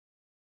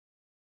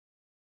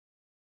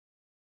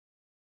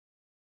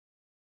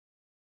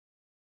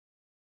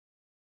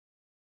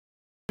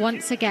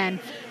once again,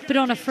 but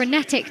on a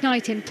frenetic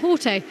night in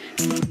Porto.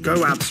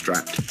 Go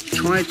abstract,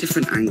 try a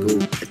different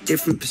angle, a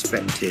different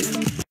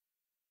perspective.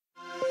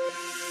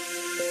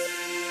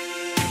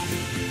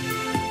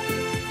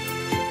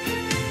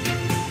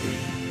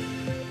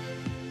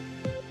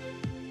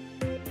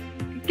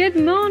 Good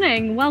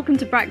morning. Welcome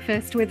to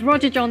Breakfast with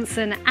Roger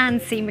Johnson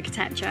and Sima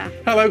Kotecha.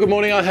 Hello, good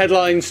morning. Our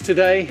headlines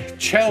today.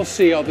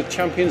 Chelsea are the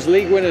Champions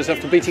League winners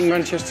after beating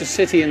Manchester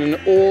City in an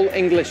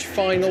all-English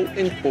final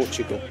in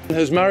Portugal. He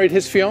has married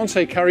his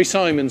fiancée, Carrie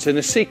Simons, in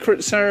a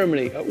secret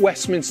ceremony at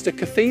Westminster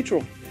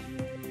Cathedral.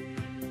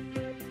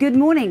 Good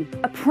morning.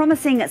 A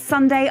promising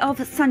Sunday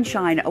of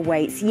sunshine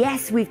awaits.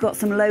 Yes, we've got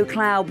some low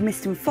cloud,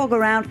 mist and fog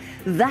around.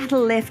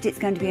 That'll lift. It's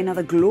going to be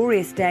another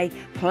glorious day.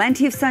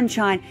 Plenty of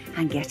sunshine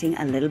and getting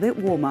a little bit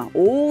warmer.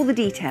 All the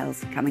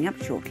details coming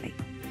up shortly.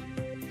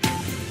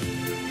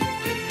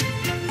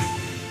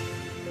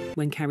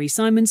 When Carrie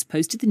Simons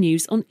posted the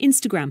news on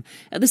Instagram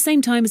at the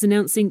same time as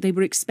announcing they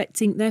were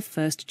expecting their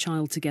first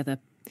child together.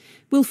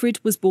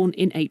 Wilfred was born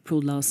in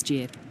April last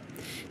year.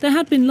 There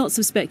had been lots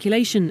of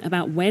speculation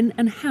about when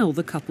and how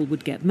the couple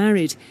would get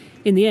married.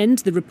 In the end,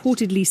 the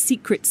reportedly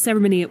secret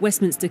ceremony at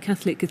Westminster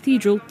Catholic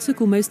Cathedral took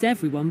almost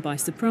everyone by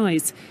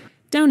surprise.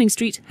 Downing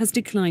Street has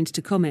declined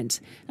to comment.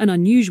 An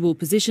unusual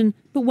position,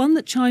 but one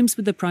that chimes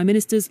with the Prime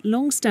Minister's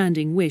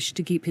long-standing wish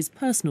to keep his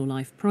personal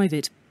life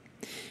private.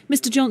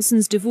 Mr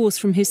Johnson's divorce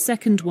from his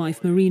second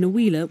wife, Marina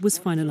Wheeler, was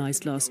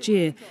finalised last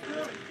year.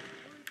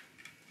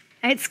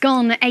 It's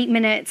gone 8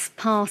 minutes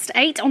past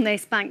 8 on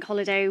this bank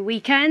holiday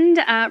weekend.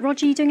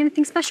 Roger, you doing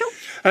anything special?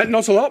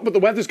 Not a lot, but the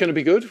weather's going to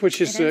be good,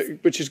 which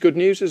is good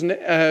news, isn't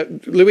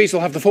it? Louise will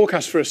have the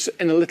forecast for us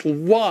in a little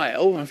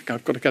while. I think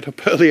I've got to get up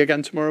early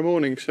again tomorrow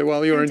morning, so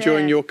while you're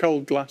enjoying your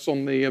cold glass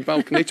on the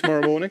balcony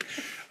tomorrow morning,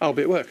 I'll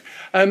be at work.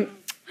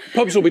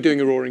 Pubs will be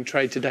doing a roaring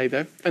trade today,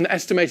 though. An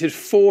estimated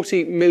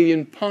 40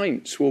 million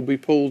pints will be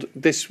pulled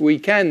this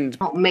weekend.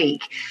 Not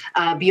make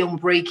beyond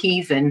break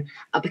even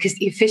because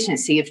the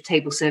efficiency of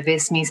table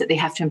service means that they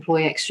have to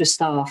employ extra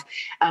staff.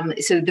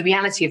 So the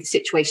reality of the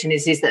situation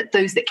is that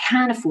those that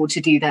can afford to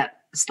do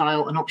that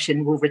style and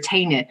option will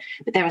retain it.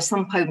 But there are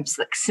some pubs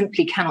that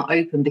simply cannot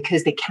open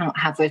because they cannot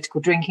have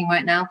vertical drinking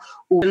right now.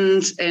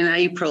 And in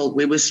April,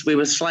 we were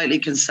slightly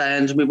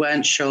concerned and we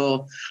weren't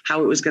sure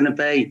how it was going to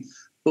be.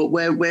 But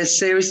we're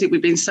seriously,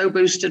 we've been so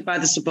boosted by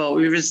the support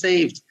we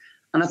received.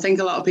 And I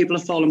think a lot of people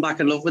have fallen back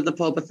in love with the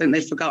pub. I think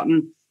they've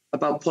forgotten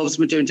about pubs.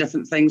 We're doing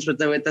different things with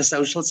their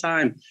social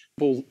time.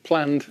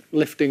 Planned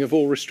lifting of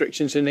all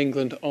restrictions in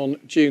England on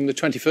June the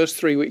 21st,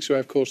 3 weeks away,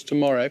 of course,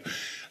 tomorrow.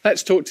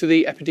 Let's talk to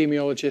the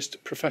epidemiologist,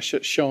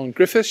 Professor Sian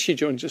Griffiths. She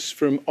joins us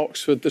from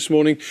Oxford this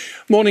morning.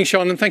 Morning,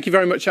 Sian, and thank you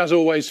very much, as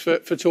always, for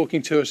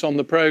talking to us on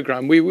the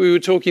programme. We were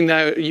talking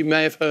there, you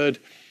may have heard,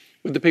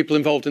 with the people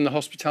involved in the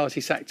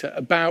hospitality sector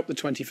about the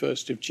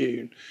 21st of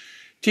June.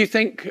 Do you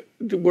think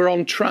we're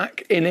on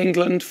track in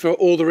England for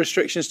all the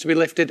restrictions to be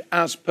lifted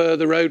as per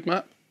the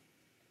roadmap?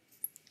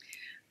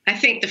 I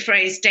think the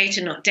phrase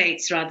data not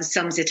dates rather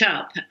sums it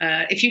up.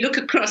 If you look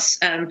across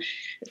at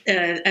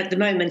the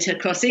moment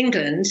across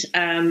England,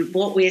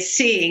 what we're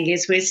seeing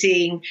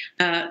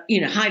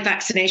high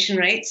vaccination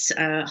rates,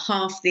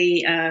 half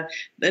the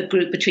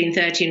group between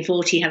 30 and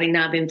 40 having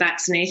now been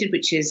vaccinated,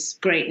 which is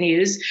great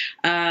news.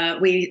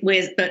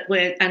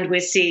 We're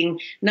seeing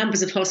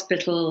numbers of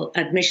hospital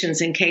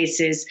admissions and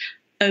cases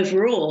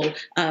overall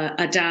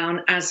are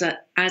down, as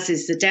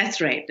is the death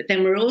rate. But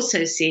then we're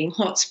also seeing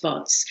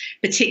hotspots,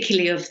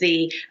 particularly of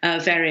the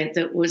variant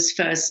that was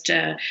first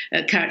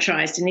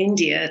characterised in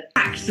India.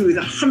 Back through the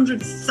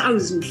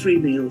 100,000 free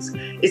meals.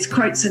 It's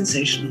quite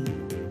sensational.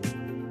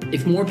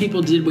 If more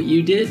people did what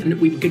you did,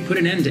 we could put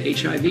an end to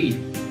HIV.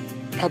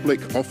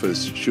 Public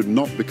office should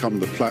not become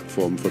the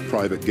platform for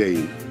private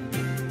gain.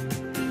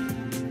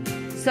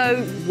 So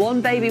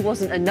one baby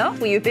wasn't enough?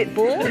 Were you a bit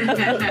bored?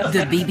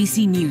 The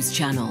BBC News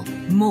Channel.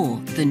 More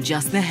than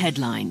just the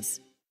headlines.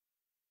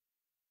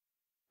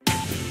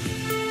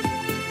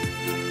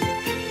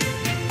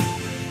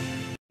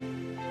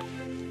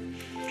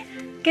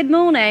 Good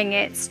morning.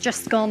 It's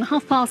just gone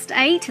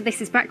 8:30.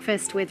 This is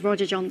Breakfast with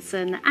Roger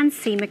Johnson and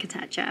Sima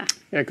Kotecha.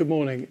 Yeah, good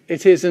morning.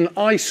 It is an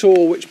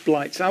eyesore which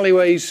blights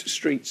alleyways,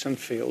 streets and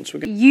fields.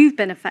 You've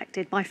been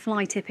affected by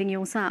fly tipping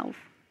yourself.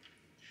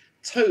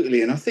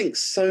 Totally, and I think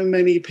so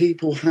many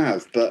people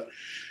have, but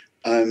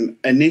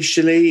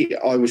initially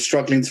I was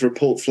struggling to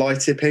report fly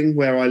tipping.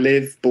 Where I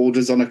live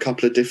borders on a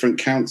couple of different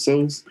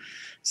councils.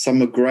 Some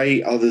were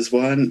great, others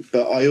weren't,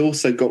 but I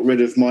also got rid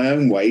of my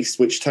own waste,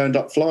 which turned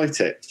up fly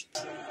tipped.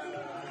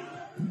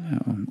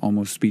 I'm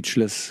almost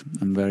speechless.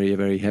 I'm very,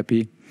 very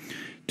happy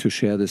to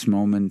share this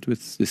moment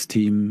with this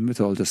team, with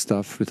all the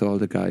staff, with all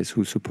the guys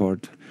who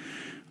support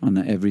on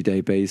an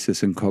everyday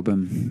basis in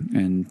Cobham,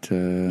 and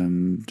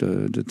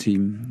the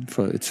team.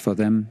 It's for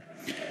them.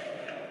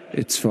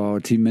 It's for our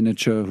team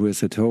manager who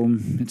is at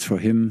home. It's for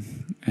him,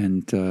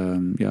 and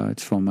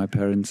it's for my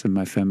parents and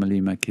my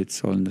family, my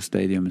kids, all in the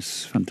stadium.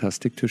 It's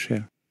fantastic to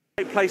share.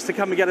 Great place to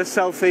come and get a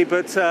selfie,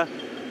 but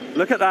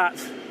look at that.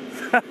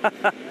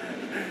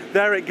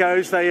 There it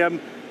goes. They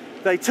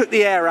they took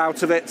the air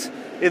out of it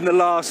in the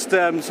last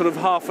sort of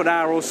half an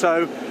hour or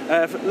so,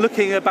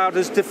 looking about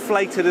as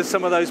deflated as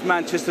some of those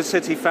Manchester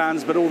City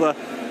fans, but all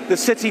the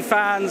City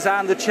fans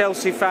and the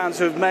Chelsea fans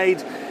who have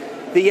made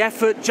the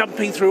effort,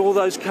 jumping through all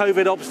those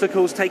COVID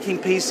obstacles, taking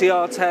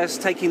PCR tests,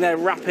 taking their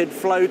rapid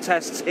flow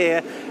tests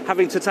here,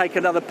 having to take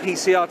another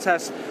PCR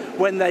test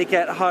when they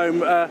get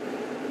home.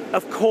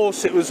 Of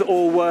course it was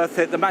all worth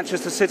it. The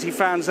Manchester City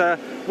fans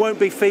won't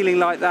be feeling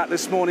like that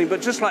this morning, but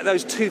just like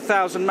those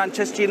 2,000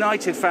 Manchester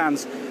United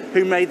fans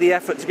who made the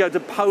effort to go to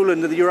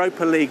Poland to the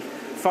Europa League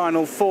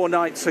final 4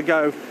 nights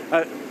ago.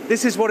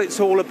 This is what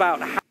it's all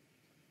about.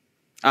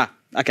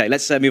 OK,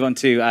 let's move on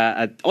to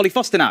Ollie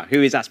Foster now,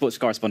 who is our sports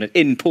correspondent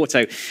in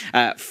Porto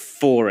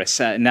for us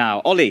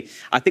now. Ollie,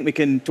 I think we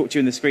can talk to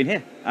you on the screen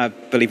here. I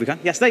believe we can.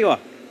 Yes, there you are.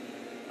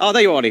 Oh,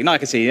 there you are, Ollie. Now I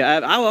can see you.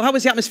 How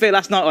was the atmosphere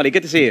last night, Ollie?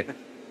 Good to see you.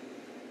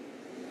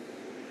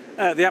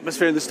 The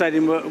atmosphere in the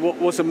stadium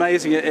was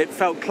amazing. It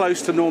felt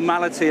close to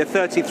normality, a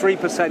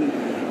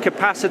 33%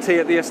 capacity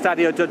at the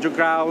Estadio do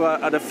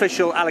Dragão, an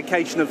official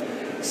allocation of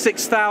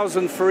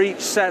 6,000 for each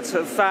set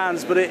of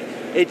fans, but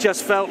it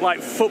just felt like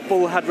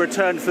football had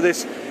returned for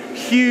this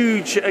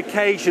huge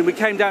occasion. We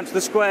came down to the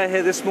square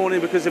here this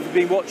morning because if we've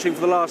been watching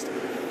for the last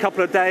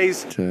couple of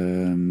days.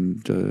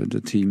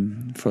 The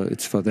team,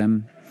 it's for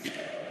them.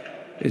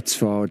 It's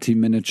for our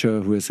team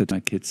manager who has my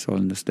kids all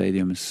in the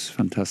stadium. It's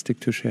fantastic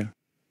to share.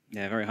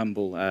 Yeah, very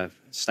humble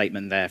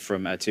statement there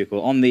from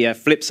Tuchel. On the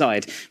flip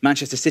side,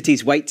 Manchester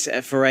City's wait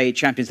for a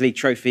Champions League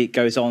trophy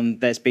goes on.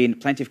 There's been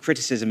plenty of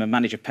criticism of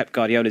manager Pep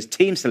Guardiola's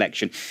team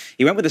selection.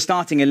 He went with the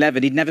starting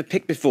 11 he'd never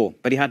picked before,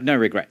 but he had no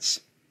regrets.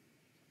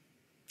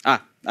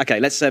 OK,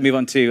 let's move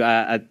on to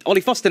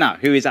Ollie Foster now,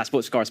 who is our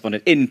sports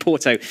correspondent in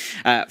Porto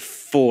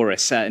for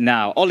us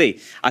now. Ollie,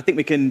 I think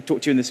we can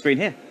talk to you on the screen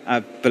here. I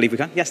believe we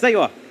can. Yes, there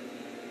you are.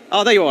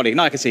 Oh, there you are, Ollie.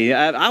 Now I can see you.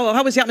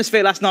 How was the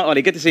atmosphere last night,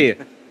 Ollie? Good to see you.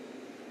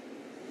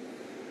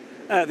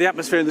 The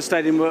atmosphere in the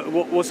stadium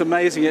was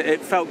amazing.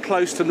 It felt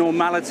close to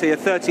normality, a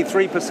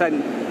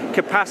 33%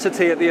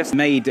 capacity at the...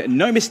 Made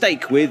no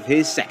mistake with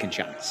his second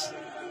chance.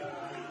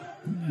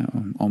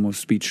 I'm almost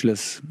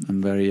speechless.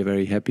 I'm very,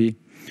 very happy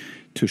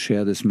to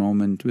share this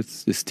moment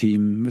with this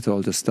team, with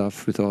all the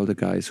staff, with all the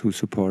guys who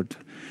support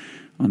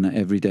on an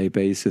everyday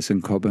basis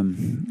in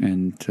Cobham.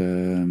 And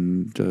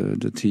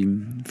the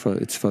team,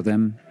 it's for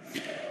them.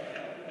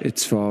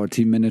 It's for our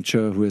team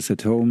manager who is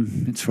at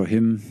home. It's for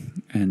him.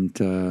 And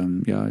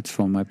yeah, it's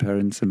for my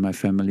parents and my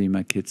family,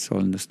 my kids all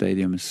in the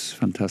stadium. It's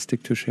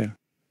fantastic to share.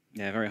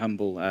 Yeah, very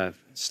humble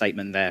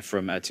statement there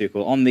from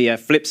Tuchel. On the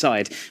flip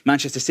side,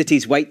 Manchester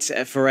City's wait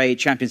for a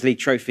Champions League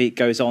trophy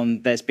goes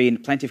on. There's been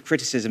plenty of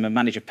criticism of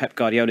manager Pep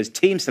Guardiola's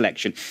team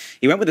selection.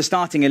 He went with the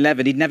starting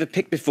 11 he'd never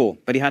picked before,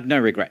 but he had no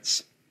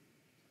regrets.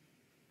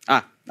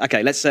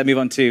 OK, let's move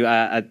on to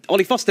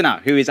Ollie Foster now,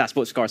 who is our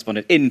sports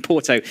correspondent in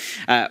Porto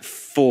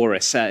for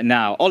us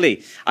now.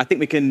 Ollie, I think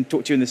we can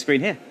talk to you on the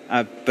screen here.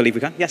 I believe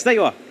we can. Yes, there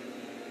you are.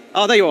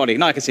 Oh, there you are, Ollie.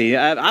 Now I can see you.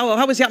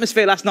 How was the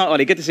atmosphere last night,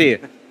 Ollie? Good to see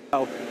you.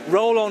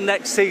 Roll on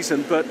next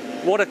season, but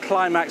what a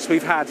climax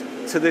we've had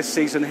to this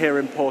season here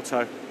in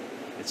Porto.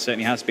 It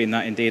certainly has been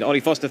that indeed. Ollie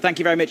Foster, thank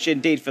you very much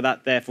indeed for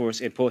that there for us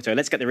in Porto.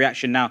 Let's get the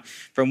reaction now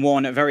from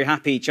one very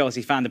happy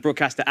Chelsea fan, the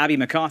broadcaster Abby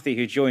McCarthy,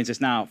 who joins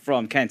us now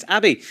from Kent.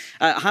 Abby,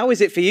 how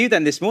is it for you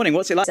then this morning?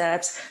 What's it like?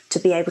 Deserves to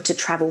be able to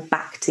travel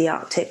back to the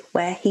Arctic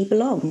where he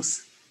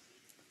belongs.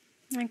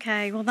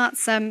 OK, well,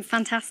 that's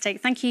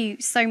fantastic. Thank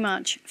you so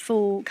much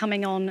for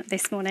coming on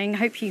this morning.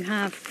 Hope you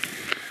have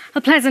a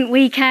pleasant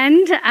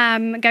weekend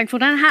going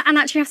forward and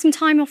actually have some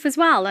time off as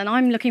well. And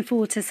I'm looking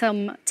forward to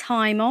some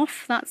time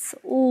off. That's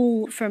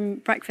all from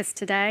breakfast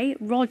today.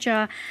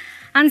 Roger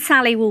and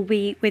Sally will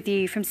be with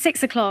you from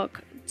 6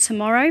 o'clock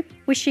tomorrow.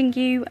 Wishing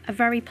you a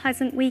very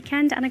pleasant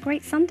weekend and a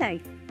great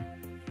Sunday.